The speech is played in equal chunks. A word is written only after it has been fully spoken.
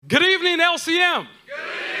LCM.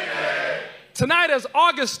 Tonight is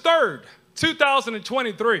August 3rd,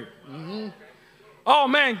 2023. Oh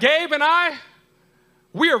man, Gabe and I,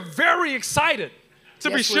 we are very excited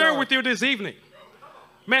to be sharing with you this evening.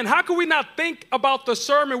 Man, how can we not think about the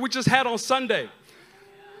sermon we just had on Sunday?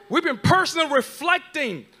 We've been personally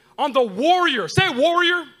reflecting on the warrior. Say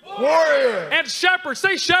warrior. Warrior. And shepherd.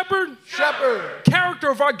 Say shepherd. Shepherd. Character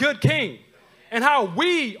of our good king. And how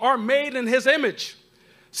we are made in his image.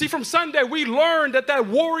 See, from Sunday, we learned that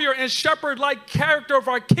warrior and shepherd-like character of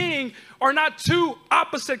our king are not two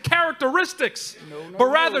opposite characteristics, but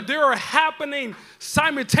rather they are happening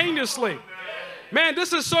simultaneously. Man,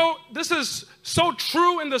 this is so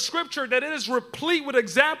true in the scripture that it is replete with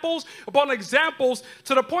examples upon examples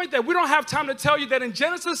to the point that we don't have time to tell you that in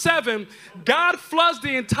Genesis 7, God floods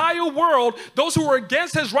the entire world, those who were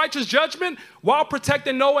against his righteous judgment, while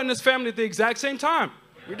protecting Noah and his family at the exact same time.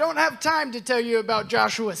 We don't have time to tell you about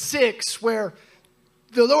Joshua 6, where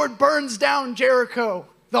the Lord burns down Jericho,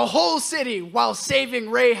 the whole city, while saving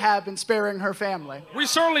Rahab and sparing her family. We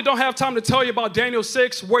certainly don't have time to tell you about Daniel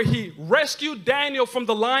 6, where he rescued Daniel from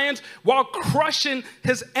the lions while crushing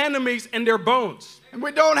his enemies in their bones. And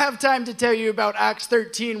we don't have time to tell you about Acts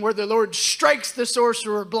 13, where the Lord strikes the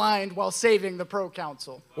sorcerer blind while saving the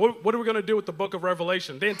proconsul. What are we going to do with the book of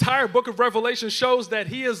Revelation? The entire book of Revelation shows that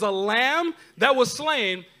he is a lamb that was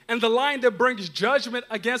slain and the lion that brings judgment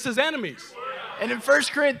against his enemies. And in 1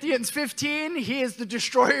 Corinthians 15, he is the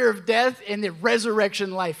destroyer of death and the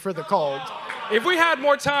resurrection life for the called. If we had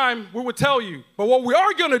more time, we would tell you. But what we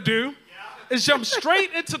are going to do is jump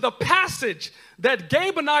straight into the passage that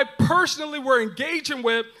Gabe and I personally were engaging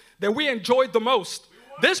with that we enjoyed the most.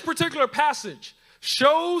 This particular passage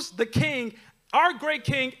shows the king, our great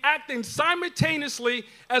king, acting simultaneously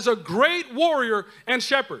as a great warrior and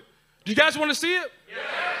shepherd. Do you guys want to see it? Yeah.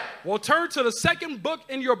 Well, turn to the second book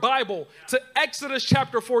in your Bible, to Exodus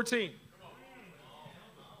chapter 14.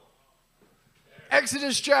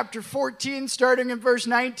 Exodus chapter 14, starting in verse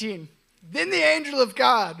 19. Then the angel of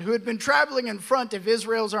God, who had been traveling in front of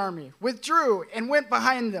Israel's army, withdrew and went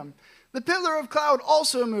behind them. The pillar of cloud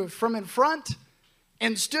also moved from in front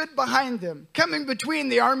and stood behind them, coming between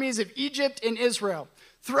the armies of Egypt and Israel.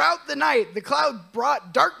 Throughout the night, the cloud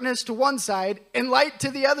brought darkness to one side and light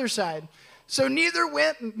to the other side. So neither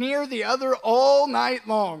went near the other all night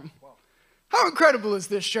long. How incredible is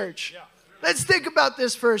this, church? Yeah. Let's think about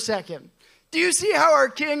this for a second. Do you see how our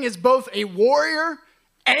king is both a warrior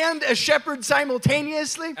and a shepherd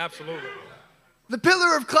simultaneously? Absolutely. The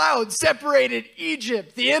pillar of cloud separated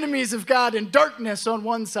Egypt, the enemies of God, and darkness on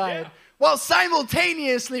one side, while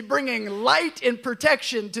simultaneously bringing light and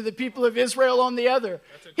protection to the people of Israel on the other.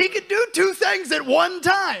 He could do two things at one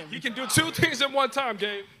time. He can do two things at one time,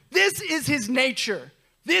 Gabe. This is his nature.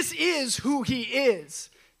 This is who he is.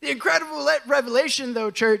 The incredible revelation,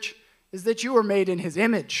 though, church, is that you are made in his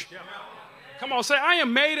image. Yeah. Come on, say, I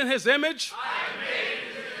am made in his image. I am made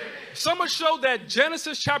in his image. So much so that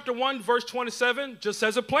Genesis chapter 1, verse 27 just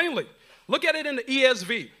says it plainly. Look at it in the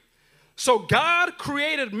ESV. So God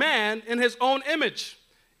created man in his own image.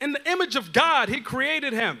 In the image of God, he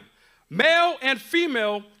created him. Male and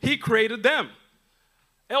female, he created them.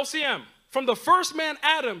 LCM, from the first man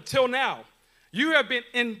Adam till now, you have been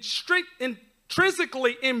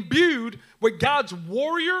intrinsically imbued with God's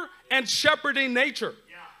warrior and shepherding nature.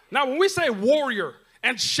 Yeah. Now, when we say warrior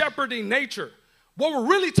and shepherding nature, what we're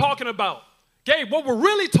really talking about, Gabe, what we're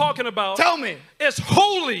really talking about, tell me, is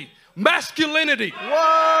holy masculinity.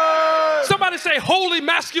 What? Somebody say holy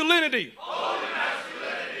masculinity. Holy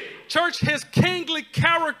masculinity. Church, his kingly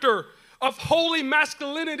character of holy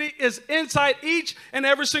masculinity is inside each and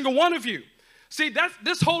every single one of you. See,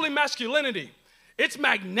 this holy masculinity, it's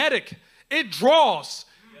magnetic. It draws,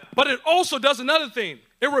 but it also does another thing.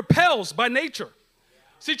 It repels by nature.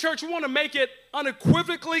 See, church, we want to make it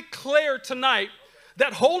unequivocally clear tonight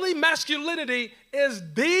that holy masculinity is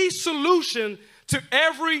the solution to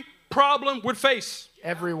every problem we face.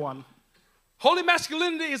 Everyone. Holy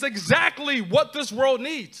masculinity is exactly what this world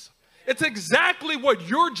needs. It's exactly what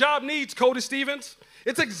your job needs, Cody Stevens.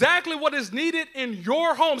 It's exactly what is needed in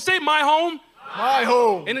your home. Say my home. My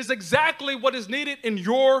home. And it's exactly what is needed in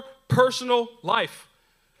your personal life.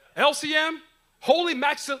 LCM, holy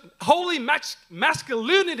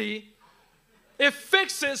masculinity, it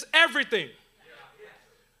fixes everything.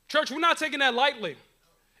 Church, we're not taking that lightly.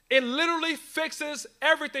 It literally fixes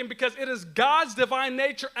everything because it is God's divine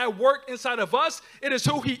nature at work inside of us. It is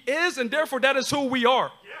who he is, and therefore that is who we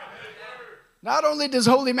are. Not only does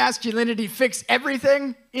holy masculinity fix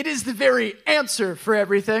everything, it is the very answer for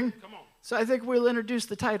everything. Come on. So I think we'll introduce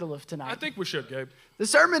the title of tonight. I think we should, Gabe. The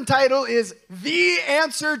sermon title is The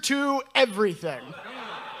Answer to Everything.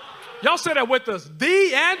 Y'all say that with us.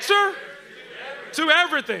 The answer to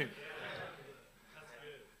everything.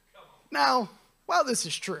 Now, while this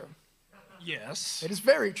is true, Yes. it is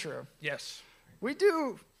very true, Yes. we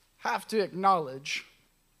do have to acknowledge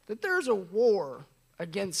that there's a war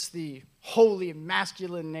against the holy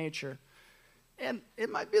masculine nature. And it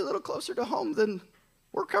might be a little closer to home than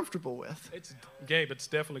we're comfortable with. Gabe, it's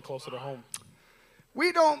definitely closer to home.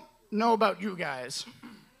 We don't know about you guys,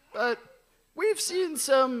 but we've seen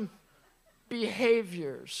some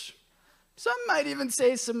behaviors. Some might even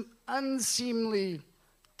say some unseemly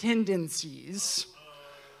tendencies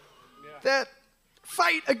that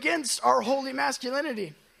fight against our holy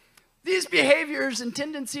masculinity. These behaviors and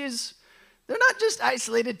tendencies, they're not just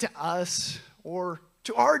isolated to us or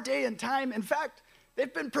to our day and time. In fact,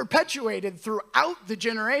 they've been perpetuated throughout the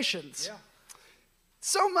generations. Yeah.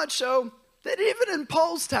 So much so that even in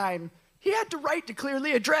Paul's time, he had to write to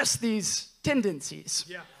clearly address these tendencies.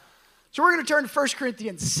 Yeah. So we're going to turn to 1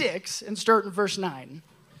 Corinthians 6 and start in verse 9.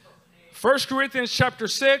 1 Corinthians chapter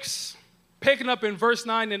 6, picking up in verse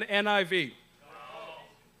 9 in the NIV.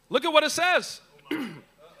 Look at what it says.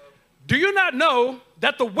 Do you not know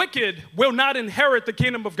that the wicked will not inherit the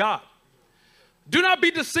kingdom of God? Do not be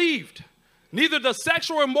deceived. Neither the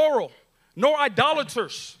sexual immoral, nor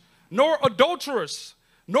idolaters, nor adulterers,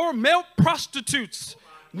 nor male prostitutes,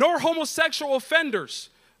 nor homosexual offenders,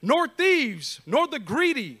 nor thieves, nor the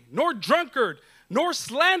greedy, nor drunkard, nor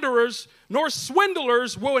slanderers, nor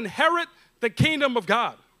swindlers will inherit the kingdom of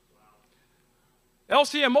God.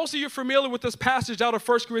 LCM, most of you are familiar with this passage out of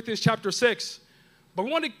 1 Corinthians chapter 6. But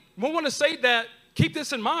we want to say that, keep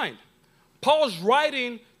this in mind. Paul's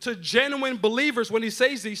writing to genuine believers when he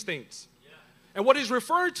says these things. And what he's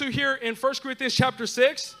referring to here in 1 Corinthians chapter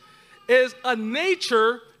 6 is a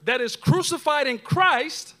nature that is crucified in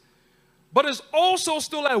Christ, but is also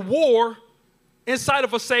still at war inside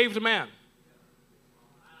of a saved man.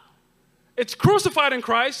 It's crucified in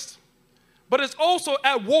Christ, but it's also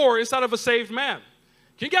at war inside of a saved man.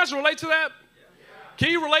 Can you guys relate to that? Can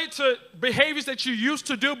you relate to behaviors that you used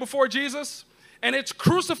to do before Jesus? And it's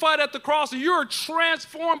crucified at the cross, and you're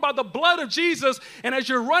transformed by the blood of Jesus. And as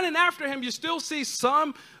you're running after him, you still see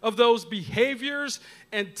some of those behaviors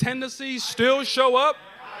and tendencies still show up.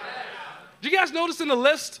 Do you guys notice in the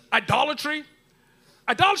list, idolatry?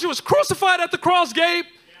 Idolatry was crucified at the cross, Gabe,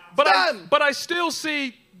 but I still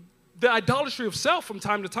see the idolatry of self from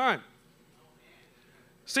time to time.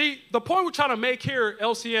 See, the point we're trying to make here,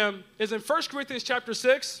 LCM, is in 1 Corinthians chapter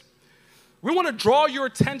 6, we want to draw your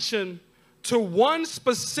attention to one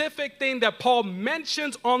specific thing that Paul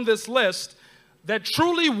mentions on this list that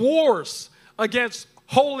truly wars against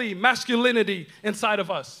holy masculinity inside of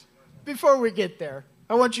us. Before we get there,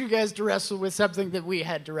 I want you guys to wrestle with something that we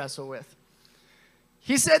had to wrestle with.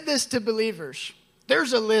 He said this to believers.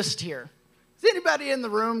 There's a list here. Has anybody in the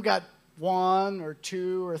room got one or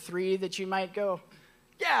two or three that you might go,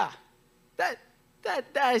 yeah, that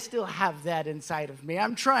I still have that inside of me.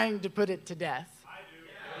 I'm trying to put it to death.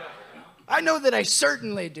 I know that I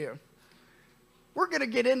certainly do. We're going to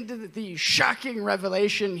get into the shocking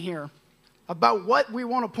revelation here about what we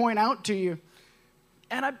want to point out to you.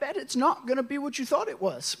 And I bet it's not going to be what you thought it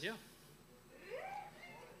was. Yeah.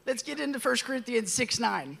 Let's get into 1 Corinthians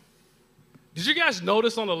 6:9. Did you guys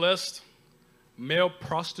notice on the list, male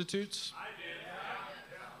prostitutes? I did.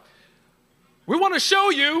 We want to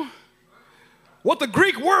show you what the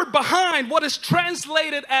Greek word behind what is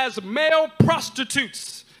translated as male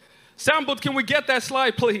prostitutes. Soundboard, can we get that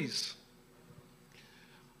slide, please?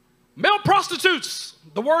 Male prostitutes.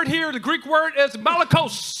 The word here, the Greek word is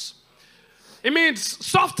malakos. It means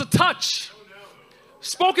soft to touch.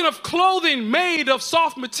 Spoken of clothing made of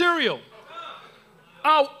soft material.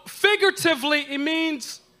 Figuratively, it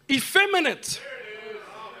means effeminate.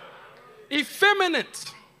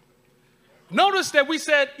 Effeminate. Notice that we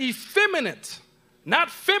said effeminate, not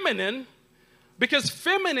feminine, because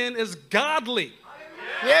feminine is godly.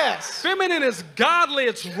 Yes. Feminine is godly,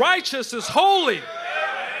 it's righteous, it's holy.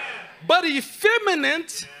 But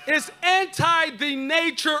effeminate is anti the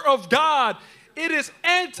nature of God. It is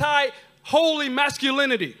anti-holy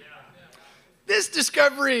masculinity. This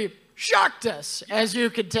discovery shocked us, as you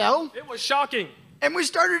could tell. It was shocking. And we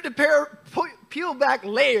started to peel back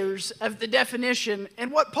layers of the definition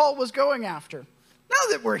and what Paul was going after.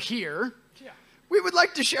 Now that we're here, we would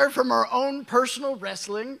like to share from our own personal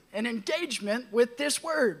wrestling and engagement with this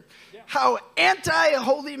word, how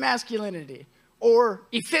anti-holy masculinity, or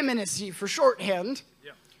effeminacy for shorthand,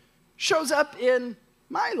 shows up in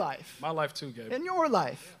my life. My life too, Gabe. In your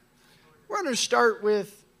life. We're going to start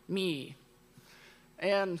with me.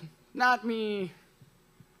 And not me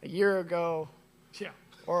a year ago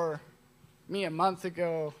or me a month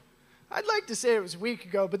ago. I'd like to say it was a week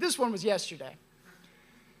ago, but this one was yesterday.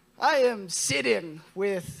 I am sitting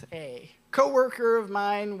with a coworker of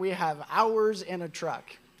mine. We have hours in a truck.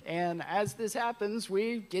 And as this happens,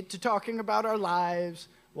 we get to talking about our lives,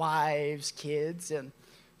 wives, kids, and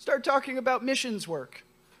start talking about missions work.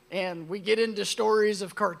 And we get into stories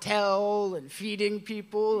of cartel and feeding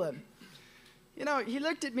people. And, he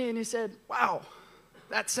looked at me and he said, wow,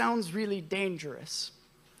 that sounds really dangerous.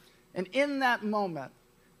 And in that moment,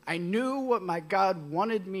 I knew what my God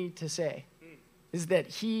wanted me to say, is that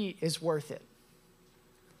he is worth it.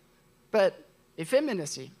 But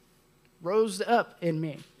effeminacy rose up in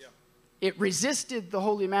me. Yeah. It resisted the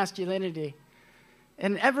holy masculinity,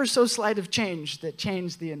 an ever so slight of change that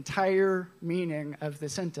changed the entire meaning of the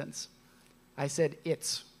sentence. I said,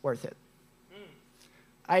 it's worth it.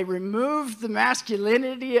 I removed the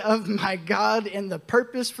masculinity of my God and the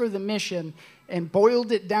purpose for the mission and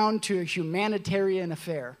boiled it down to a humanitarian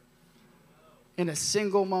affair in a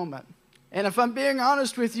single moment. And if I'm being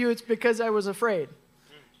honest with you, it's because I was afraid.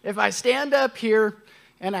 If I stand up here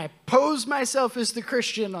and I pose myself as the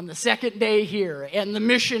Christian on the second day here and the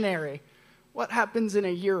missionary, what happens in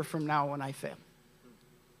a year from now when I fail?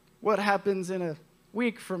 What happens in a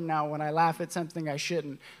week from now when I laugh at something I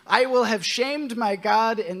shouldn't? I will have shamed my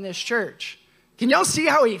God in this church. Can y'all see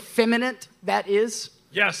how effeminate that is?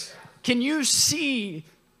 Yes. Can you see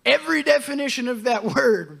every definition of that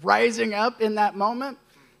word rising up in that moment?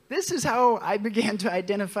 This is how I began to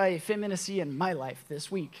identify effeminacy in my life this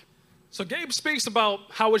week. So Gabe speaks about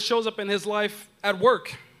how it shows up in his life at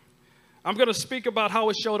work. I'm going to speak about how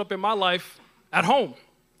it showed up in my life at home.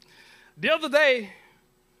 The other day,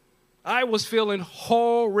 I was feeling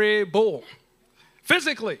horrible.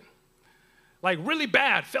 Physically. Like really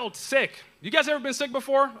bad. Felt sick. You guys ever been sick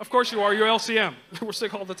before? Of course you are. You're LCM. We're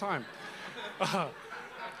sick all the time.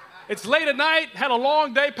 It's late at night. Had a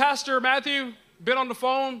long day. Pastor Matthew been on the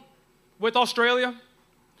phone with Australia.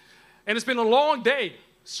 And it's been a long day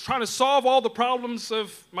trying to solve all the problems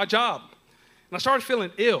of my job. And I started feeling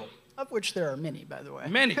ill. Of which there are many, by the way.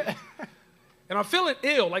 Many. And I'm feeling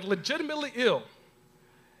ill, like legitimately ill.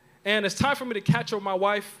 And it's time for me to catch up with my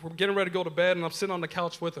wife. We're getting ready to go to bed, and I'm sitting on the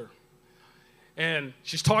couch with her. And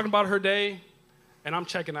she's talking about her day, and I'm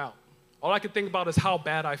checking out. All I can think about is how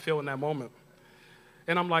bad I feel in that moment.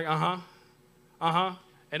 And I'm like,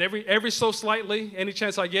 And every so slightly, any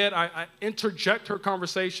chance I get, I interject her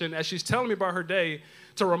conversation as she's telling me about her day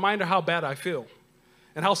to remind her how bad I feel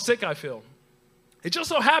and how sick I feel. It just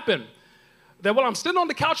so happened that when I'm sitting on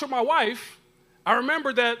the couch with my wife, I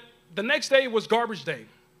remember that the next day was garbage day.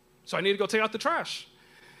 So I need to go take out the trash.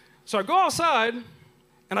 So I go outside,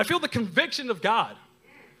 and I feel the conviction of God.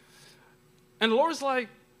 And the Lord's like,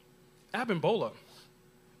 Abimbola,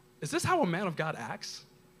 is this how a man of God acts?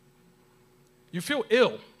 You feel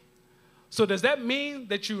ill. So does that mean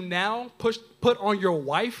that you now put on your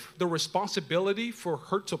wife the responsibility for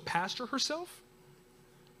her to pastor herself?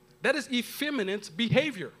 That is effeminate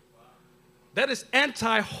behavior. That is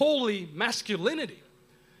anti-holy masculinity.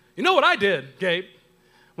 You know what I did, Gabe?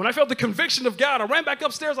 When I felt the conviction of God, I ran back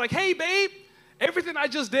upstairs like, hey, babe, everything I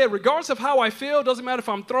just did, regardless of how I feel, doesn't matter if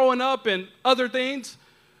I'm throwing up and other things,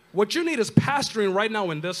 what you need is pastoring right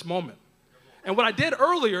now in this moment. And what I did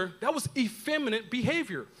earlier, that was effeminate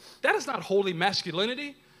behavior. That is not holy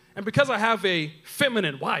masculinity. And because I have a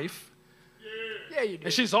feminine wife, yeah, you do.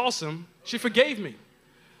 And she's awesome, she forgave me.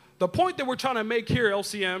 The point that we're trying to make here,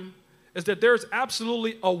 LCM, is that there's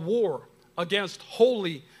absolutely a war against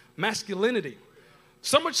holy masculinity.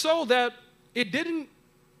 So much so that it didn't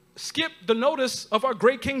skip the notice of our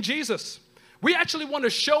great King Jesus. We actually want to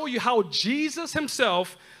show you how Jesus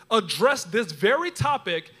himself addressed this very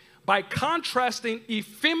topic by contrasting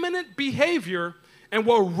effeminate behavior and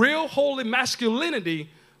what real holy masculinity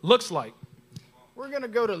looks like. We're going to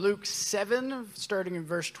go to Luke 7, starting in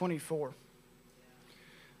verse 24.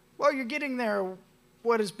 While you're getting there,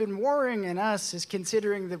 what has been worrying in us is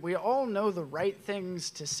considering that we all know the right things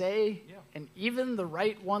to say and even the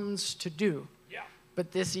right ones to do. Yeah.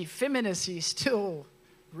 But this effeminacy still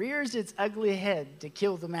rears its ugly head to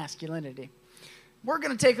kill the masculinity. We're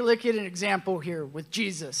going to take a look at an example here with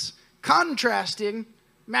Jesus, contrasting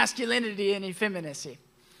masculinity and effeminacy.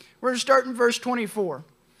 We're going to start in verse 24.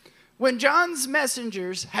 When John's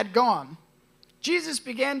messengers had gone, Jesus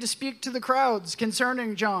began to speak to the crowds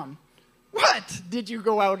concerning John. What did you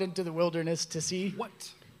go out into the wilderness to see?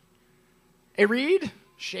 What? A reed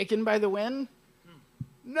shaken by the wind?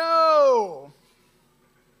 No.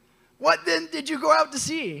 What then did you go out to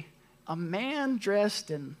see? A man dressed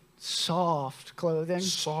in soft clothing.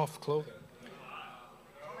 Soft clothing.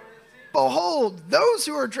 Behold, those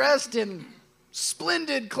who are dressed in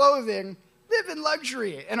splendid clothing live in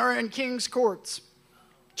luxury and are in king's courts.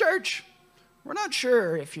 Church, we're not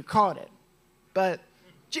sure if you caught it, but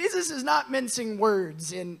Jesus is not mincing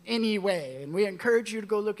words in any way, and we encourage you to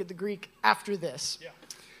go look at the Greek after this. Yeah.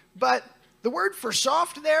 But the word for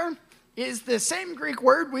soft there is the same Greek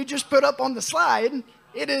word we just put up on the slide.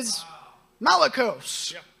 It is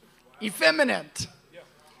malakos, effeminate.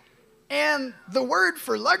 And the word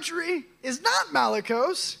for luxury is not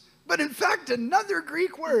malakos, but in fact another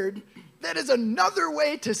Greek word that is another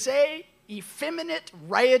way to say effeminate,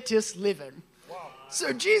 riotous living. Wow.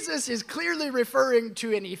 So Jesus is clearly referring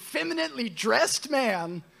to an effeminately dressed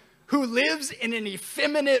man who lives in an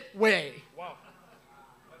effeminate way. Wow.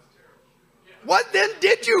 What then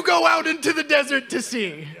did you go out into the desert to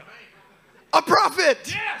see? A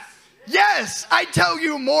prophet. Yes. Yes, I tell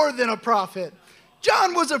you, more than a prophet.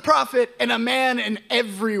 John was a prophet and a man in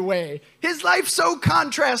every way. His life so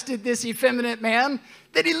contrasted this effeminate man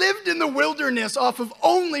that he lived in the wilderness off of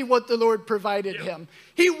only what the Lord provided him.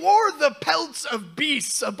 He wore the pelts of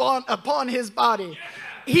beasts upon his body.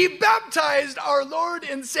 He baptized our Lord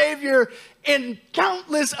and Savior and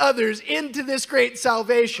countless others into this great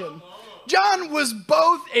salvation. John was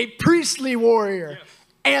both a priestly warrior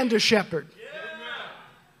and a shepherd.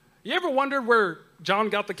 You ever wondered where John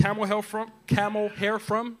got the camel hair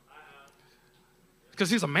from?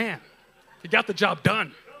 Because he's a man. He got the job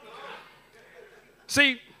done.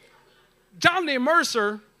 See, John the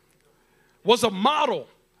Immerser was a model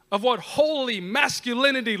of what holy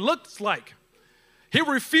masculinity looks like. He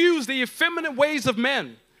refused the effeminate ways of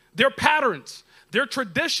men, their patterns, their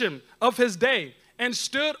tradition of his day, and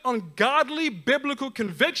stood on godly biblical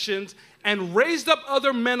convictions and raised up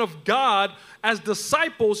other men of God as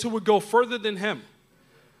disciples who would go further than him.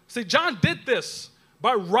 See, John did this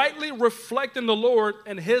by rightly reflecting the Lord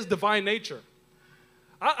and his divine nature.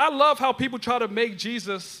 I love how people try to make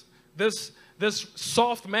Jesus this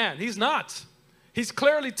soft man. He's not. He's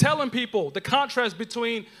clearly telling people the contrast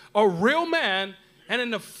between a real man and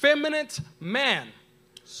an effeminate man.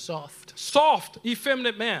 Soft,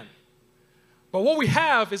 effeminate man. But what we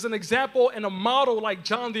have is an example and a model like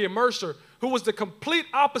John the Immerser, who was the complete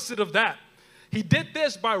opposite of that. He did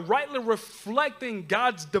this by rightly reflecting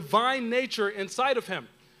God's divine nature inside of him.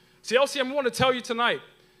 See, LCM, I want to tell you tonight,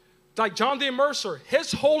 like John the Immerser,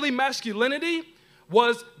 his holy masculinity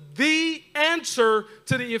was the answer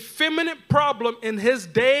to the effeminate problem in his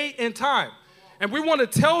day and time. And we want to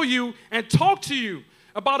tell you and talk to you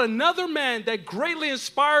about another man that greatly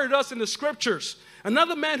inspired us in the scriptures.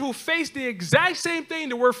 Another man who faced the exact same thing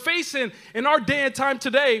that we're facing in our day and time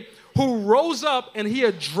today, who rose up and he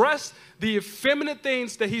addressed the effeminate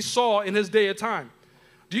things that he saw in his day and time.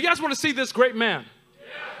 Do you guys want to see this great man?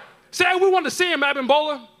 Yeah. Say, we want to see him,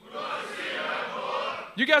 Abimbola.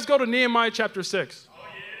 You guys go to Nehemiah chapter 6. Oh,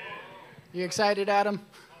 yeah. You excited, Adam?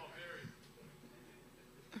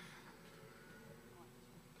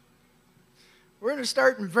 We're going to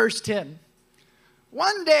start in verse 10.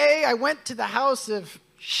 One day I went to the house of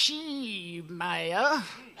Shemaiah,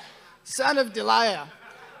 son of Deliah,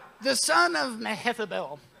 the son of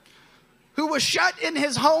Mehethabel, who was shut in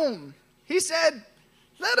his home. He said,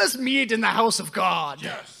 "Let us meet in the house of God,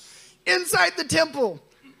 inside the temple,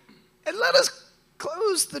 and let us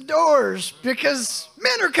close the doors, because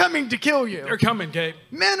men are coming to kill you." They're coming, Gabe.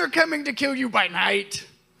 Men are coming to kill you by night.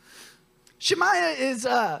 Shemaiah is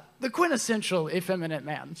the quintessential effeminate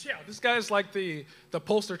man. Yeah, this guy is like the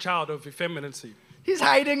poster child of effeminacy. He's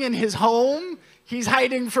hiding in his home. He's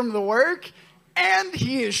hiding from the work. And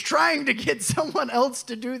he is trying to get someone else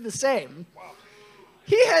to do the same. Wow.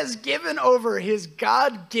 He has given over his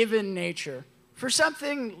God-given nature for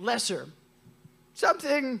something lesser,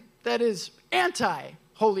 something that is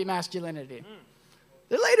anti-holy masculinity.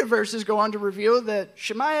 The later verses go on to reveal that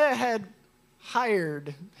Shemaiah had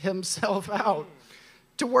hired himself out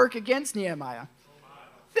to work against Nehemiah.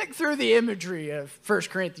 Think through the imagery of 1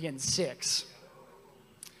 Corinthians 6.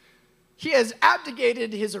 He has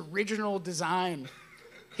abdicated his original design,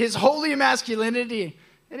 his holy masculinity,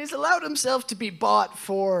 and he's allowed himself to be bought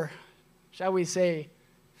for, shall we say,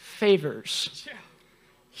 favors. Yeah.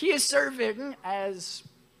 He is serving as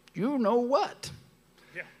you know what.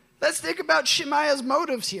 Yeah. Let's think about Shemaiah's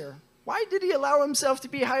motives here. Why did he allow himself to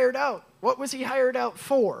be hired out? What was he hired out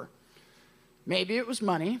for? Maybe it was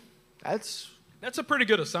money. That's a pretty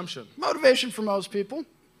good assumption. Motivation for most people.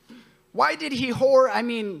 Why did he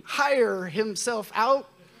hire himself out?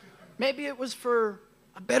 Maybe it was for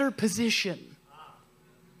a better position,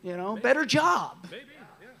 better job. Maybe,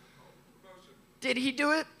 yeah. Did he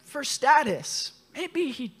do it for status.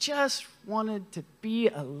 Maybe he just wanted to be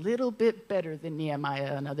a little bit better than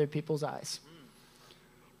Nehemiah in other people's eyes.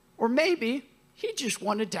 Or maybe he just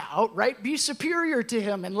wanted to outright be superior to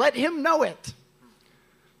him and let him know it.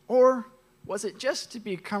 Or was it just to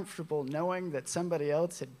be comfortable knowing that somebody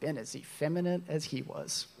else had been as effeminate as he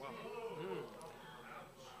was?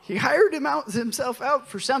 He hired himself out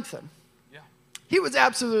for something. Yeah. He was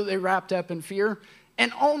absolutely wrapped up in fear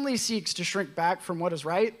and only seeks to shrink back from what is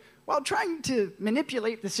right while trying to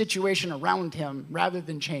manipulate the situation around him rather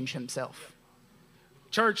than change himself.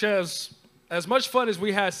 Church, as much fun as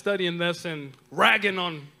we had studying this and ragging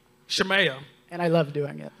on Shemaiah, And I love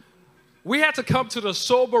doing it. we had to come to the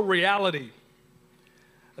sober reality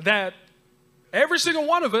that every single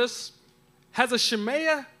one of us has a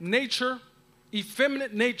Shemaiah nature,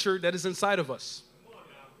 effeminate nature that is inside of us,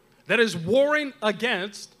 that is warring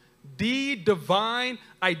against the divine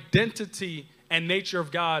identity and nature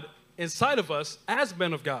of God inside of us as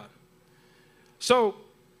men of God. So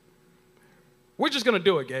we're just going to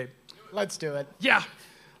do it, Gabe. Let's do it. Yeah.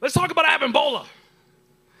 Let's talk about Abimbola.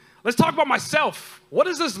 Let's talk about myself. What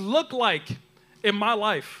does this look like in my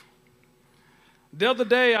life? The other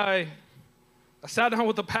day, I sat down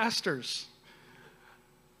with the pastors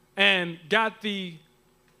and got the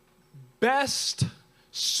best,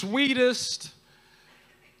 sweetest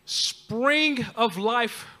spring of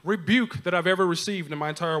life rebuke that I've ever received in my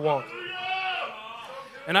entire walk.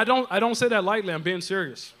 And I don't say that lightly. I'm being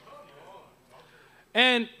serious.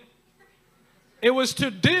 And it was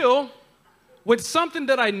to deal with something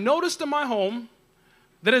that I noticed in my home,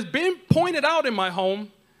 that has been pointed out in my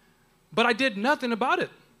home, but I did nothing about it.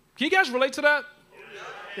 Can you guys relate to that?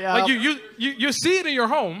 Yeah. Like you see it in your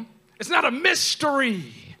home. It's not a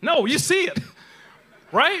mystery. No, you see it,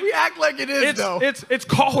 right? We act like it is, though. It's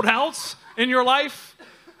called out in your life.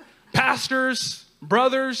 Pastors,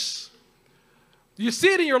 brothers, you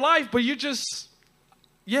see it in your life, but you just,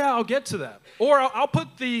 yeah, I'll get to that. Or I'll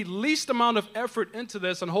put the least amount of effort into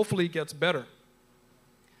this and hopefully it gets better.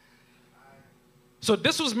 So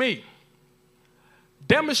this was me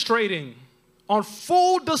demonstrating on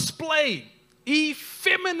full display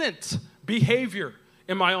effeminate behavior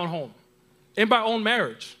in my own home, in my own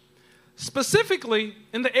marriage, specifically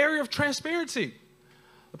in the area of transparency.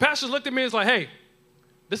 The pastors looked at me and was like, hey,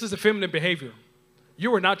 this is effeminate behavior.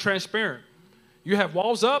 You are not transparent. You have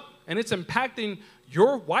walls up and it's impacting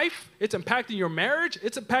your wife, it's impacting your marriage,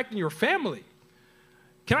 it's impacting your family.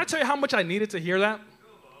 Can I tell you how much I needed to hear that?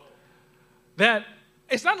 That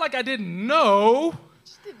it's not like I didn't know,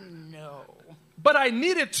 Just didn't know. but I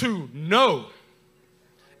needed to know.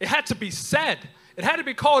 It had to be said. It had to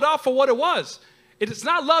be called out for what it was. It is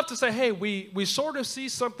not love to say, hey, we sort of see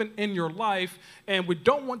something in your life and we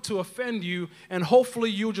don't want to offend you and hopefully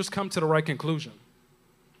you'll just come to the right conclusion.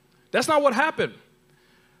 That's not what happened.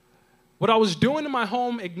 What I was doing in my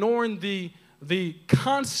home, ignoring the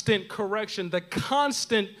constant correction, the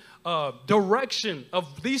constant direction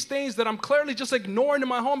of these things that I'm clearly just ignoring in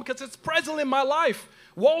my home because it's present in my life.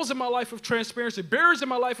 Walls in my life of transparency, barriers in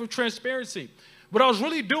my life of transparency. What I was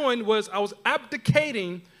really doing was I was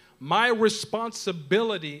abdicating my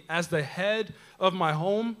responsibility as the head of my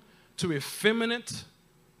home to effeminate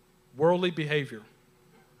worldly behavior.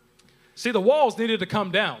 See, the walls needed to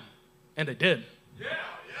come down, and they did.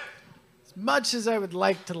 As much as I would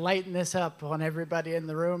like to lighten this up on everybody in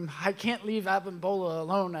the room, I can't leave Abimbola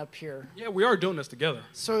alone up here. Yeah, we are doing this together.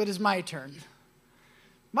 So it is my turn.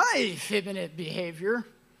 My effeminate behavior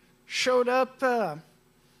showed up,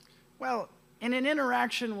 in an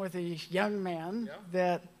interaction with a young man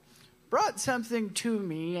that brought something to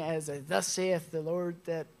me as a thus saith the Lord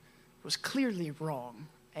that was clearly wrong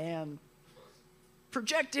and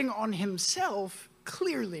projecting on himself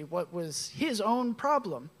clearly what was his own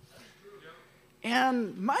problem.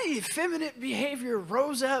 And my effeminate behavior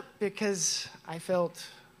rose up because I felt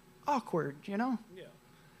awkward, you know? Yeah.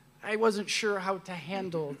 I wasn't sure how to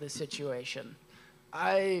handle the situation.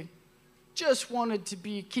 I just wanted to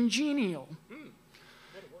be congenial.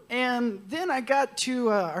 And then I got to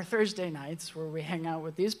our Thursday nights where we hang out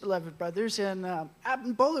with these beloved brothers, and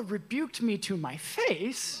Abimbola rebuked me to my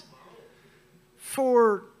face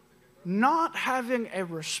for not having a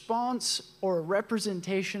response or a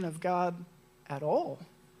representation of God at all.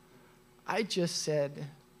 I just said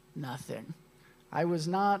nothing. I was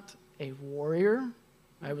not a warrior.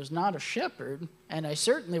 I was not a shepherd, and I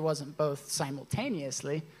certainly wasn't both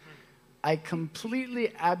simultaneously. I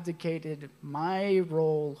completely abdicated my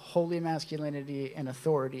role, holy masculinity, and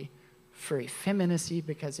authority for effeminacy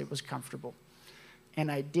because it was comfortable.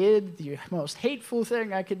 And I did the most hateful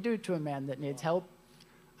thing I could do to a man that needs help.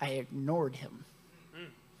 I ignored him.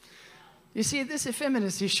 You see, this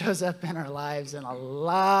effeminacy shows up in our lives in a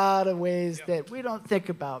lot of ways that we don't think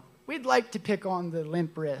about. We'd like to pick on the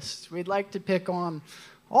limp wrists. We'd like to pick on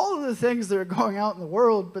all of the things that are going out in the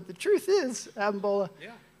world, but the truth is, Abimbola,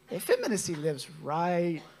 effeminacy lives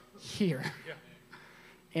right here. Yeah.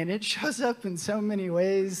 And it shows up in so many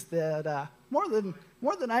ways that more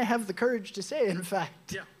than I have the courage to say, in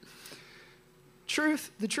fact. Yeah.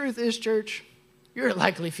 The truth is, church, you're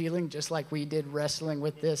likely feeling just like we did wrestling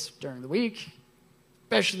with this during the week,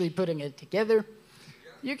 especially putting it together.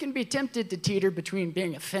 You can be tempted to teeter between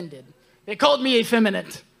being offended. They called me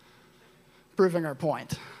effeminate, proving our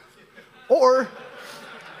point. Or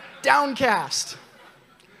downcast.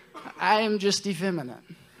 I am just effeminate.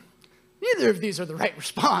 Neither of these are the right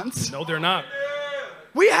response. No, they're not.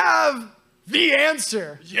 We have the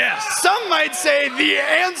answer. Yes. Some might say the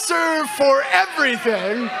answer for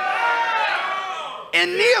everything.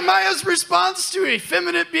 In Nehemiah's response to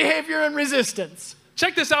effeminate behavior and resistance.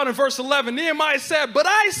 Check this out in verse 11. Nehemiah said, "But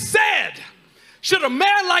I said, should a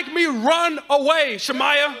man like me run away,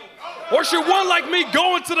 Shemaiah? Or should one like me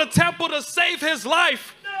go into the temple to save his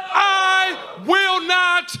life? I will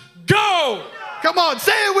not go." Come on,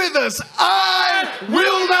 say it with us. I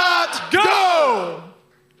will not go.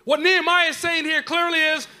 What Nehemiah is saying here clearly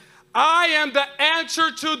is, I am the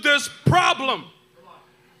answer to this problem.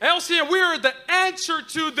 LCM, we are the answer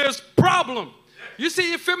to this problem. You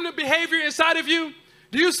see effeminate behavior inside of you?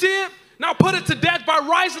 Do you see it? Now put it to death by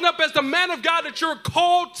rising up as the man of God that you're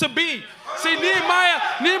called to be. See,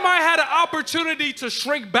 Nehemiah had an opportunity to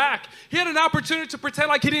shrink back. He had an opportunity to pretend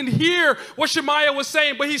like he didn't hear what Shemaiah was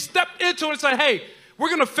saying, but he stepped into it and said, hey, we're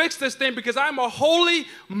going to fix this thing because I'm a holy,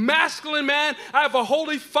 masculine man. I have a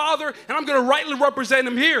holy father, and I'm going to rightly represent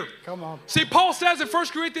him here. Come on. See, Paul says in 1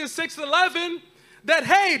 Corinthians 6:11 that,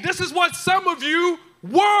 hey, this is what some of you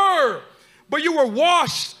were. But you were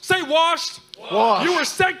washed. Say washed. Washed. You were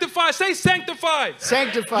sanctified. Say sanctified.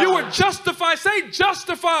 Sanctified. You were justified. Say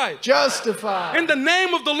justified. Justified. In the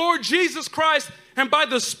name of the Lord Jesus Christ and by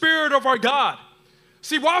the Spirit of our God.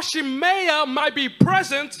 See, while Shemaiah might be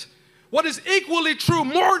present, what is equally true,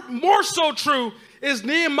 more so true, is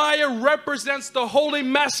Nehemiah represents the holy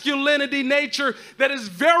masculinity nature that is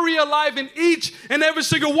very alive in each and every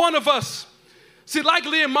single one of us. See, like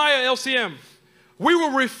Nehemiah, LCM, we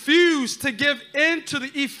will refuse to give in to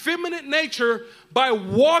the effeminate nature by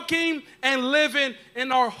walking and living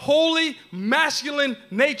in our holy masculine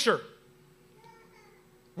nature.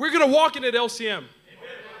 We're going to walk in it, LCM. Amen.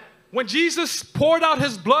 When Jesus poured out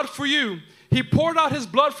his blood for you, he poured out his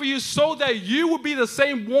blood for you so that you would be the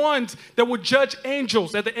same ones that would judge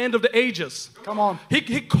angels at the end of the ages. Come on.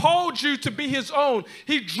 He called you to be his own.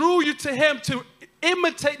 He drew you to him to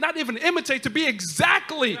imitate, not even imitate, to be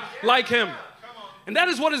exactly like him. And that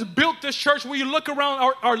is what has built this church. When you look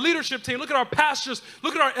around our leadership team, look at our pastors,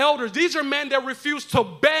 look at our elders. These are men that refuse to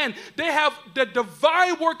bend. They have the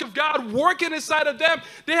divine work of God working inside of them.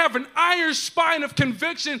 They have an iron spine of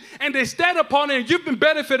conviction, and they stand upon it. And you've been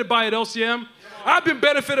benefited by it, LCM. I've been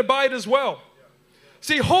benefited by it as well.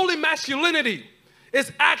 See, holy masculinity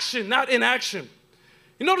is action, not inaction.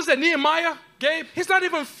 You notice that Nehemiah, Gabe, he's not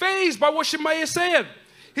even fazed by what Shemaiah said.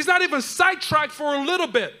 He's not even sidetracked for a little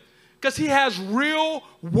bit. Because he has real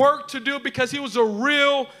work to do, because he was a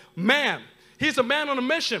real man. He's a man on a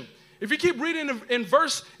mission. If you keep reading in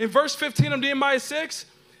verse 15 of Nehemiah 6,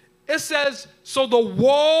 it says, so the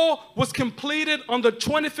wall was completed on the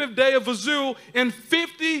 25th day of Azul in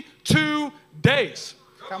 52 days.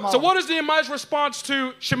 So what is Nehemiah's response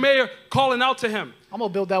to Shemaiah calling out to him? I'm going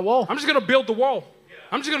to build that wall. I'm just going to build the wall.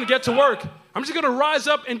 I'm just going to get to work. I'm just going to rise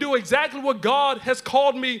up and do exactly what God has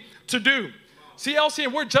called me to do. See,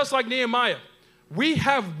 LCM, we're just like Nehemiah. We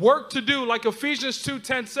have work to do, like Ephesians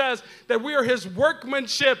 2:10 says, that we are his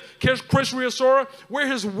workmanship, Chris Riosora. We're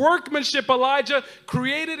his workmanship, Elijah,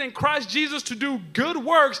 created in Christ Jesus to do good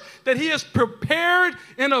works that he has prepared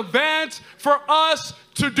in advance for us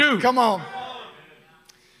to do. Come on.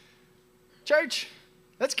 Church,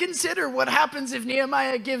 let's consider what happens if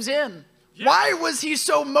Nehemiah gives in. Yeah. Why was he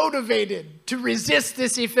so motivated to resist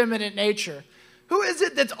this effeminate nature? Who is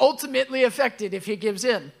it that's ultimately affected if he gives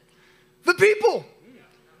in? The people.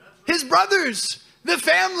 His brothers, the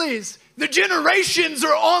families, the generations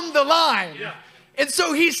are on the line. Yeah. And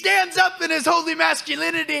so he stands up in his holy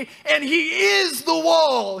masculinity, and he is the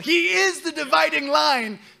wall. He is the dividing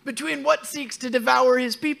line between what seeks to devour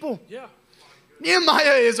his people. Yeah.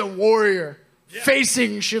 Nehemiah is a warrior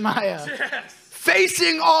facing Shemaiah,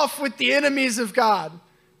 facing off with the enemies of God,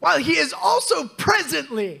 while he is also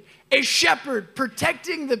presently a shepherd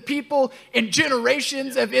protecting the people and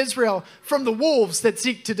generations of Israel from the wolves that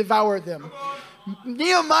seek to devour them.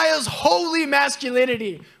 Nehemiah's holy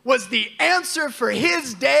masculinity was the answer for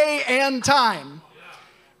his day and time.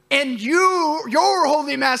 And your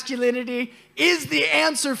holy masculinity is the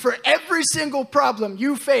answer for every single problem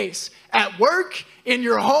you face at work, in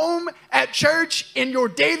your home, at church, in your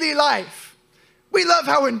daily life. We love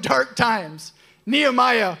how in dark times,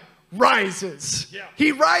 Nehemiah rises. Yeah.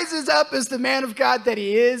 He rises up as the man of God that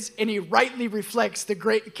he is, and he rightly reflects the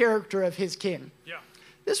great character of his king. Yeah.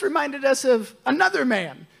 This reminded us of another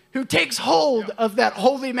man who takes hold of that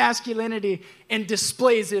holy masculinity and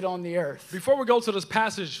displays it on the earth. Before we go to this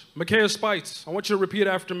passage, Micaiah Spites, I want you to repeat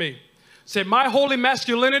after me. Say, my holy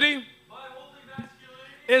masculinity,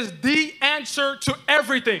 is the answer to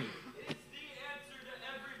everything.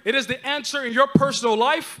 It is the answer in your personal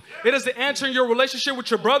life. It is the answer in your relationship with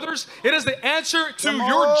your brothers. It is the answer to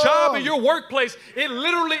your job and your workplace. It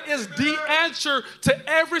literally is the answer to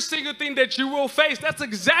every single thing that you will face. That's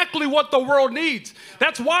exactly what the world needs.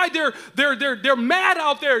 That's why they're mad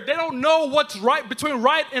out there. They don't know what's right between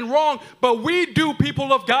right and wrong, but we do,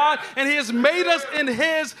 people of God, and he has made us in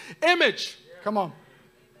his image. Come on.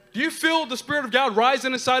 Do you feel the Spirit of God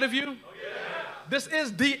rising inside of you? This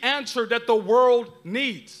is the answer that the world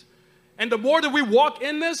needs. And the more that we walk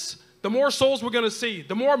in this, the more souls we're going to see.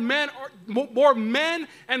 The more men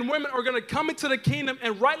and women are going to come into the kingdom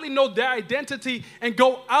and rightly know their identity and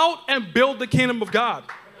go out and build the kingdom of God.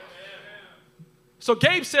 So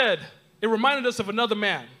Gabe said, it reminded us of another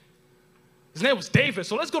man. His name was David.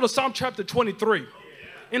 So let's go to Psalm chapter 23.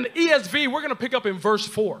 In the ESV, we're going to pick up in verse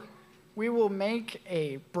 4. We will make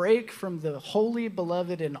a break from the holy,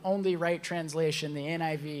 beloved, and only right translation, the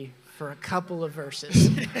NIV, for a couple of verses.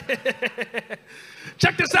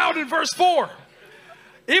 Check this out in verse 4.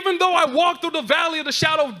 Even though I walk through the valley of the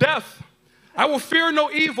shadow of death, I will fear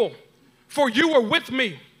no evil, for you are with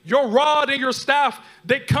me. Your rod and your staff,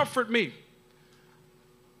 they comfort me.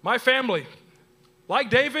 My family, like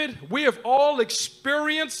David, we have all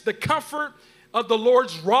experienced the comfort of the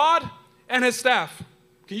Lord's rod and his staff.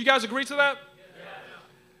 Can you guys agree to that? Yeah.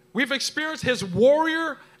 We've experienced his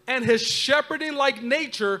warrior and his shepherding-like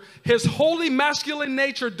nature, his holy masculine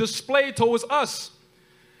nature displayed towards us.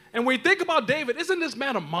 And when you think about David, isn't this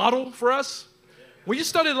man a model for us? When you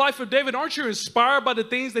study the life of David, aren't you inspired by the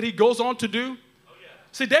things that he goes on to do?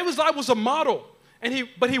 See, David's life was a model,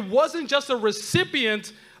 but he wasn't just a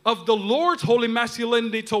recipient of the Lord's holy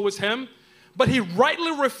masculinity towards him, but he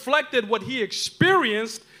rightly reflected what he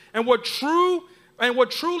experienced and what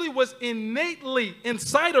truly was innately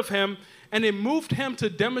inside of him, and it moved him to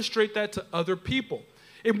demonstrate that to other people.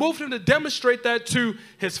 It moved him to demonstrate that to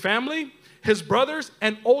his family, his brothers,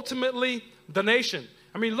 and ultimately the nation.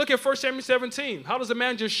 I mean, look at 1 Samuel 17. How does a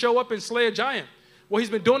man just show up and slay a giant? Well, he's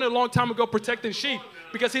been doing it a long time ago, protecting sheep,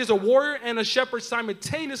 because he is a warrior and a shepherd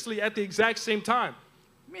simultaneously at the exact same time.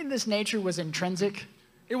 You mean this nature was intrinsic?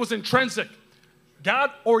 It was intrinsic.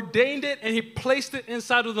 God ordained it, and he placed it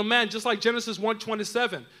inside of the man, just like Genesis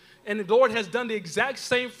 1:27. And the Lord has done the exact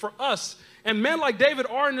same for us. And men like David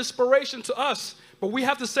are an inspiration to us. But we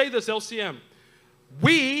have to say this, LCM.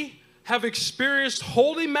 We have experienced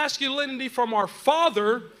holy masculinity from our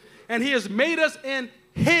Father, and he has made us in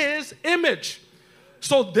his image.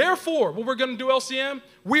 So therefore, what we're going to do, LCM,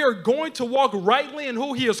 we are going to walk rightly in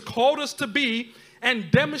who he has called us to be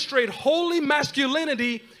and demonstrate holy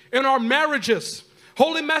masculinity in our marriages.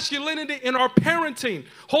 Holy masculinity in our parenting,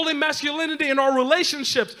 holy masculinity in our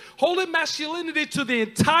relationships, holy masculinity to the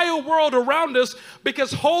entire world around us,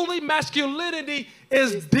 because holy masculinity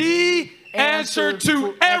is the answer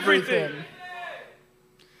to everything.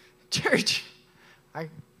 Church, I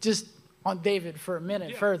just on David for a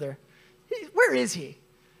minute further. Where is he?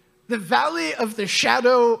 The valley of the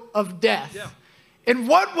shadow of death. Yeah. And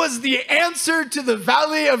what was the answer to the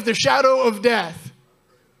valley of the shadow of death?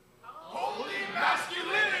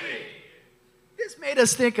 This made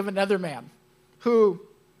us think of another man who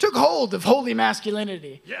took hold of holy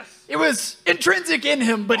masculinity. Yes. It was intrinsic in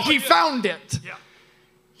him, but he found it. Yeah.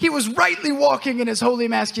 He was rightly walking in his holy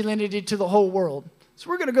masculinity to the whole world. So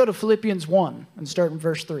we're going to go to Philippians 1 and start in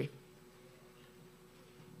verse 3.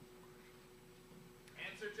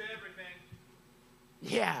 Answer to everything.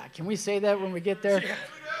 Yeah, can we say that when we get there? Yeah.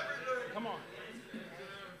 Come on.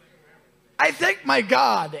 I thank my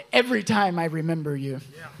God every time I remember you.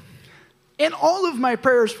 Yeah. In all of my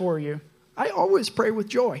prayers for you, I always pray with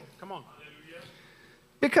joy. Come on.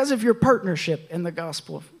 Because of your partnership in the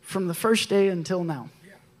gospel from the first day until now.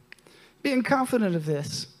 Yeah. Being confident of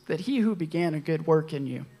this, that he who began a good work in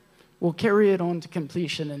you will carry it on to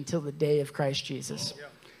completion until the day of Christ Jesus. Yeah.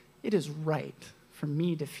 It is right for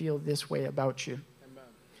me to feel this way about you. Amen.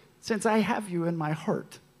 Since I have you in my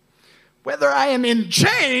heart. Whether I am in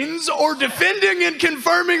chains or defending and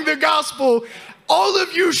confirming the gospel, all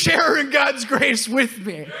of you share in God's grace with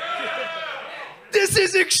me. This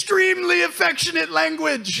is extremely affectionate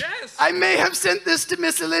language. Yes. I may have sent this to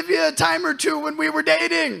Miss Olivia a time or two when we were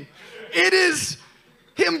dating. It is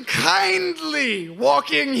him kindly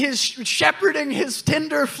shepherding his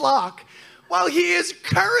tender flock while he is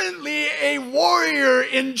currently a warrior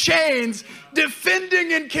in chains,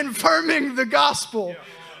 defending and confirming the gospel.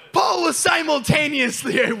 Paul was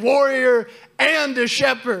simultaneously a warrior and a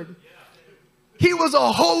shepherd. He was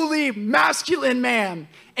a holy, masculine man,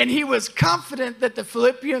 and he was confident that the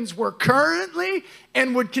Philippians were currently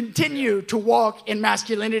and would continue to walk in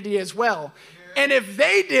masculinity as well. And if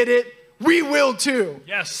they did it, we will too.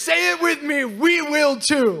 Yes. Say it with me, we will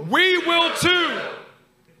too. We will too.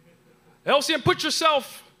 LCM, put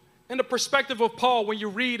yourself in the perspective of Paul when you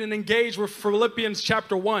read and engage with Philippians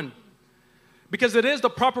chapter 1. Because it is the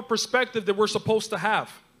proper perspective that we're supposed to have.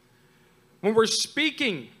 When we're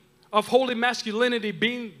speaking of holy masculinity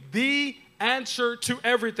being the answer to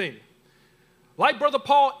everything. Like Brother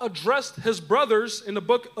Paul addressed his brothers in the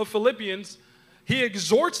book of Philippians, he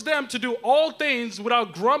exhorts them to do all things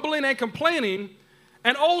without grumbling and complaining.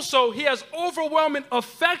 And also, he has overwhelming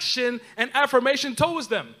affection and affirmation towards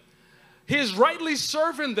them. He is rightly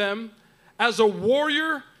serving them as a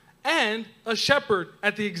warrior and a shepherd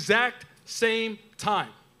at the exact same time.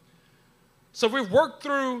 So we've worked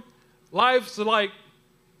through lives like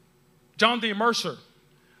John D. Mercer,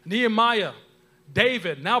 Nehemiah,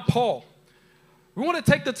 David, now Paul. We want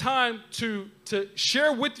to take the time to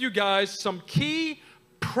share with you guys some key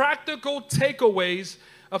practical takeaways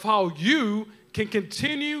of how you can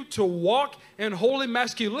continue to walk in holy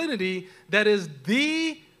masculinity that is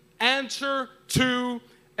the answer to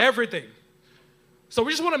everything. So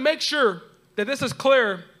we just want to make sure that this is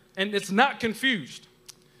clear and it's not confused.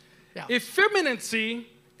 Yeah. Effeminacy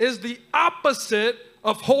is the opposite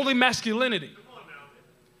of holy masculinity.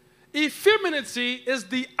 Effeminacy is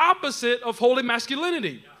the opposite of holy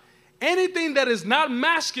masculinity. Anything that is not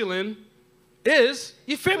masculine is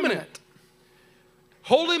effeminate.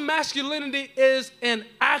 Holy masculinity is an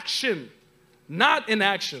action, not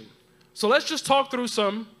inaction. So let's just talk through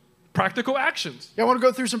some practical actions. Y'all want to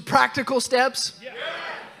go through some practical steps? Yeah.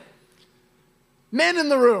 Men in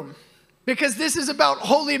the room, because this is about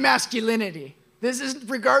holy masculinity. This is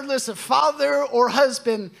regardless of father or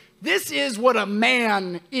husband. This is what a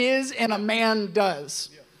man is and a man does.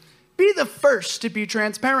 Yeah. Be the first to be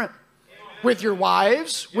transparent. Amen. With your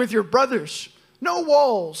wives, with your brothers. No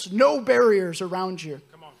walls, no barriers around you.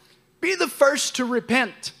 Come on. Be the first to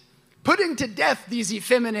repent, putting to death these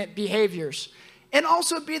effeminate behaviors. And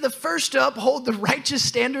also be the first to uphold the righteous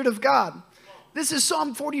standard of God. This is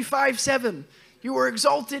Psalm 45:7. You were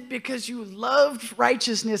exalted because you loved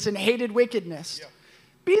righteousness and hated wickedness. Yeah.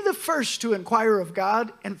 Be the first to inquire of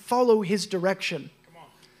God and follow his direction. Come on.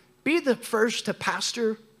 Be the first to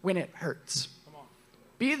pastor when it hurts. Come on.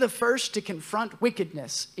 Be the first to confront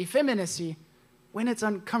wickedness, effeminacy, when it's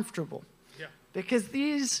uncomfortable. Yeah. Because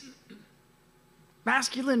these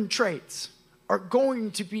masculine traits are going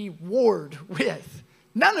to be warred with.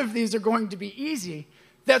 None of these are going to be easy.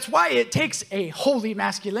 That's why it takes a holy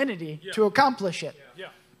masculinity to accomplish it. Yeah.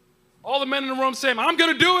 All the men in the room saying, I'm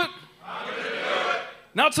going to do it. I'm going to do it.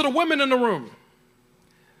 Now to the women in the room.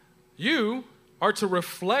 You are to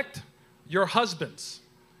reflect your husbands.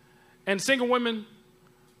 And single women,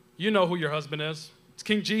 you know who your husband is. It's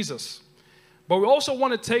King Jesus. But we also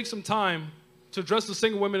want to take some time to address the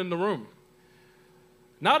single women in the room.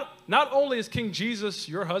 Not only is King Jesus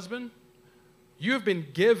your husband, you have been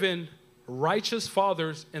given righteous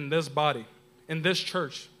fathers in this body, in this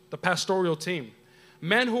church, the pastoral team.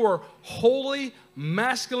 Men who are holy,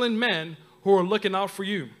 masculine men who are looking out for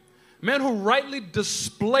you. Men who rightly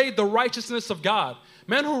display the righteousness of God.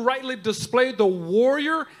 Men who rightly display the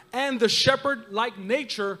warrior and the shepherd-like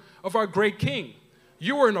nature of our great King.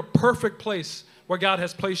 You are in a perfect place where God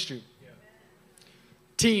has placed you.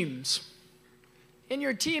 Teams. In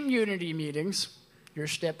your team unity meetings, your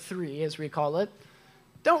step 3 as we call it,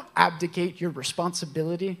 don't abdicate your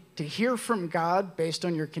responsibility to hear from God based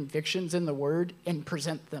on your convictions in the Word and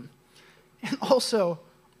present them. And also,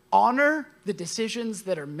 honor the decisions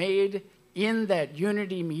that are made in that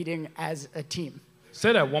unity meeting as a team.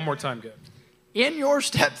 Say that one more time, Gab. In your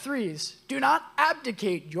step 3s, do not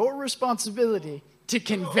abdicate your responsibility to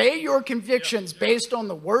convey your convictions based on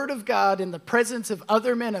the Word of God in the presence of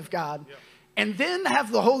other men of God, and then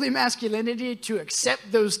have the holy masculinity to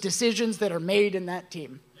accept those decisions that are made in that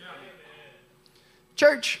team.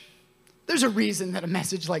 Church, there's a reason that a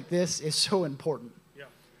message like this is so important.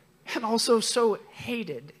 and also so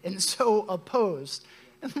hated and so opposed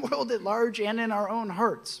in the world at large and in our own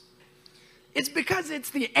hearts? It's because it's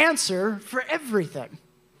the answer for everything.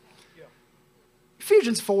 Yeah.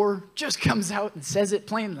 Ephesians 4 just comes out and says it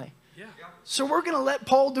plainly. Yeah. So we're going to let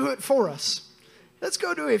Paul do it for us. Let's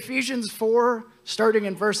go to Ephesians 4, starting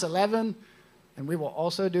in verse 11, and we will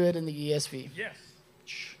also do it in the ESV. Yes.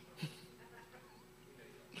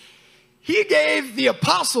 He gave the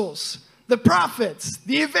apostles, the prophets,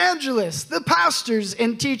 the evangelists, the pastors,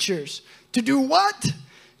 and teachers to do what?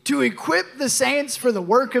 To equip the saints for the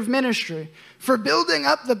work of ministry, for building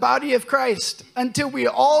up the body of Christ, until we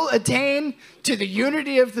all attain to the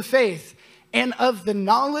unity of the faith and of the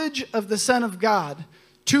knowledge of the Son of God,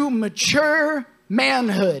 to mature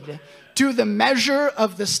manhood, to the measure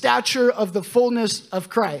of the stature of the fullness of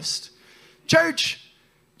Christ. Church,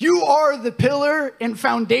 you are the pillar and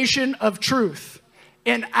foundation of truth.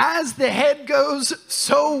 And as the head goes,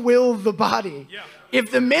 so will the body. Yeah. If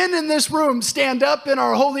the men in this room stand up in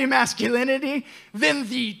our holy masculinity, then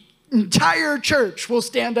the entire church will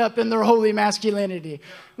stand up in their holy masculinity.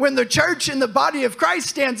 When the church and the body of Christ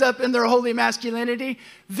stands up in their holy masculinity,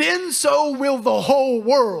 then so will the whole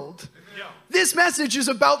world. This message is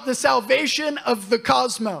about the salvation of the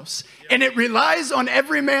cosmos, and it relies on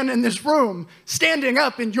every man in this room standing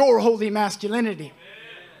up in your holy masculinity.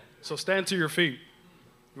 So stand to your feet.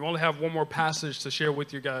 We only have one more passage to share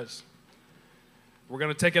with you guys. We're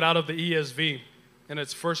going to take it out of the ESV, and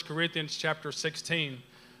it's 1 Corinthians chapter 16,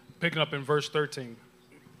 picking up in verse 13.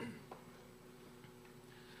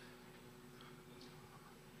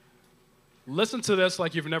 Listen to this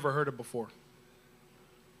like you've never heard it before.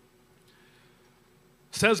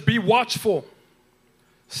 It says, be watchful,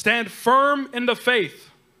 stand firm in the faith,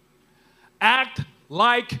 act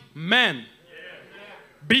like men,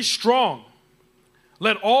 be strong.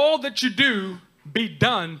 Let all that you do be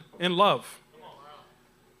done in love.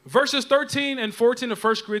 Verses 13 and 14 of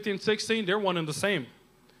 1 Corinthians 16, they're one and the same.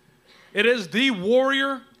 It is the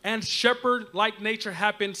warrior and shepherd-like nature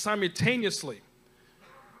happen simultaneously.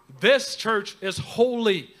 This, church, is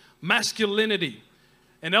holy masculinity.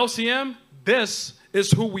 And LCM, this is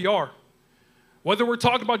who we are. Whether we're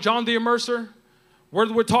talking about John the Immerser,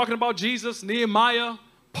 whether we're talking about Jesus, Nehemiah,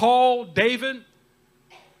 Paul, David,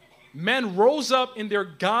 men rose up in their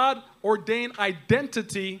God-ordained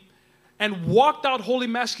identity and walked out holy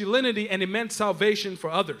masculinity, and it meant salvation for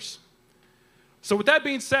others. So with that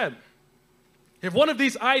being said, if one of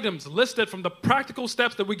these items listed from the practical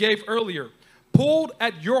steps that we gave earlier pulled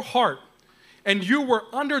at your heart, and you were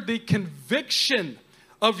under the conviction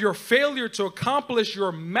of your failure to accomplish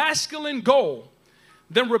your masculine goal,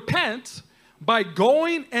 then repent by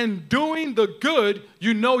going and doing the good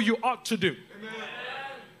you know you ought to do. Amen.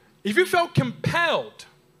 If you felt compelled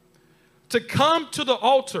to come to the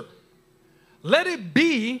altar, let it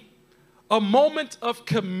be a moment of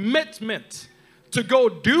commitment to go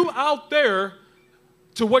do out there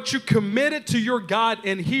to what you committed to your God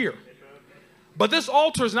in here. But this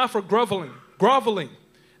altar is not for groveling.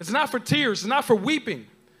 It's not for tears. It's not for weeping.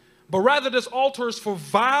 But rather this altar is for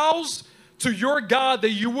vows to your God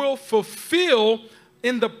that you will fulfill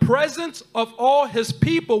in the presence of all his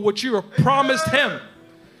people which you have promised him.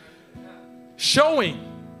 Showing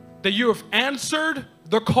that you have answered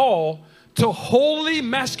the call to holy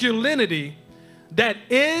masculinity that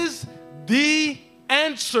is the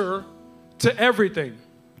answer to everything.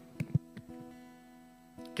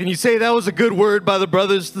 Can you say that was a good word by the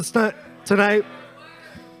brothers tonight?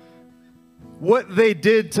 What they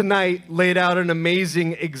did tonight laid out an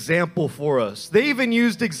amazing example for us. They even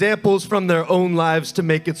used examples from their own lives to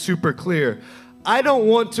make it super clear. I don't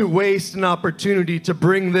want to waste an opportunity to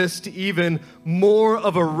bring this to even more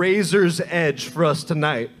of a razor's edge for us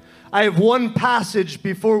tonight. I have one passage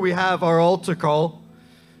before we have our altar call.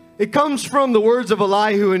 It comes from the words of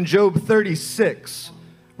Elihu in Job 36.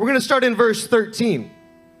 We're going to start in verse 13.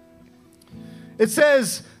 It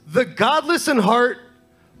says, the godless in heart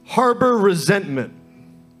harbor resentment.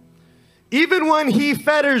 Even when he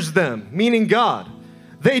fetters them, meaning God,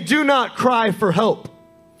 they do not cry for help.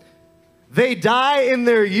 They die in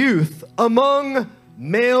their youth among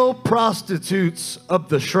male prostitutes of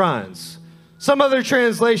the shrines. Some other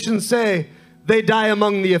translations say they die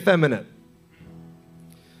among the effeminate.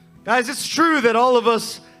 Guys, it's true that all of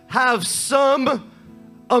us have some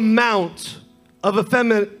amount of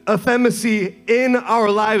effeminacy in our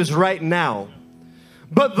lives right now.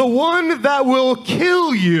 But the one that will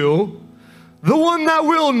kill you, the one that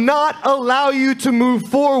will not allow you to move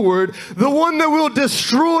forward, the one that will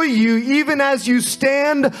destroy you even as you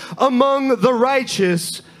stand among the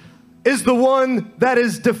righteous, is the one that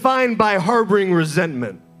is defined by harboring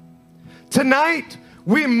resentment. Tonight,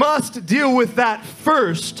 we must deal with that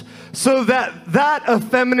first so that that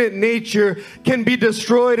effeminate nature can be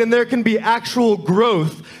destroyed and there can be actual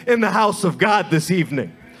growth in the house of God this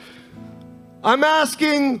evening. I'm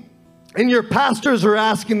asking, and your pastors are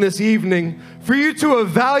asking this evening, for you to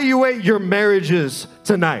evaluate your marriages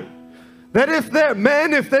tonight. That if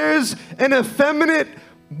there's an effeminate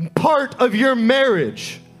part of your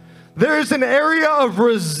marriage, there's an area of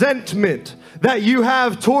resentment that you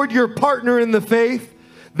have toward your partner in the faith,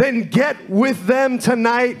 then get with them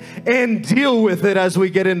tonight and deal with it as we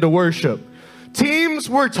get into worship. Teams,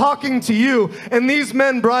 we're talking to you, and these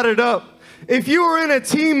men brought it up. If you are in a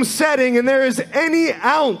team setting and there is any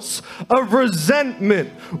ounce of resentment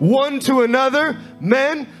one to another,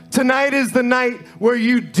 men, tonight is the night where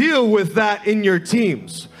you deal with that in your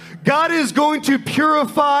teams. God is going to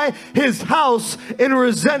purify his house in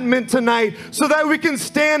resentment tonight so that we can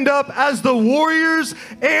stand up as the warriors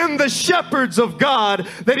and the shepherds of God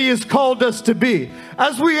that he has called us to be.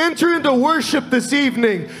 As we enter into worship this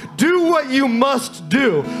evening, do what you must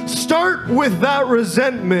do. Start with that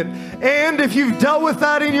resentment. And if you've dealt with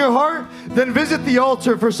that in your heart, then visit the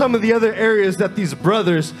altar for some of the other areas that these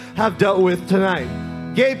brothers have dealt with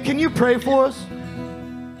tonight. Gabe, can you pray for us?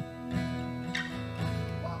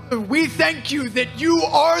 We thank you that you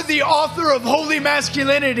are the author of holy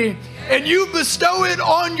masculinity, and you bestow it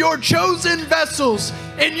on your chosen vessels,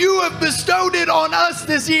 and you have bestowed it on us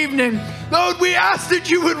this evening. Lord, we ask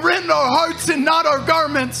that you would rend our hearts and not our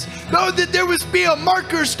garments. Lord, that there would be a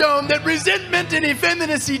marker stone, that resentment and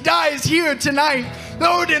effeminacy dies here tonight,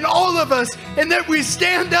 Lord, in all of us, and that we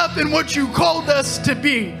stand up in what you called us to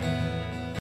be.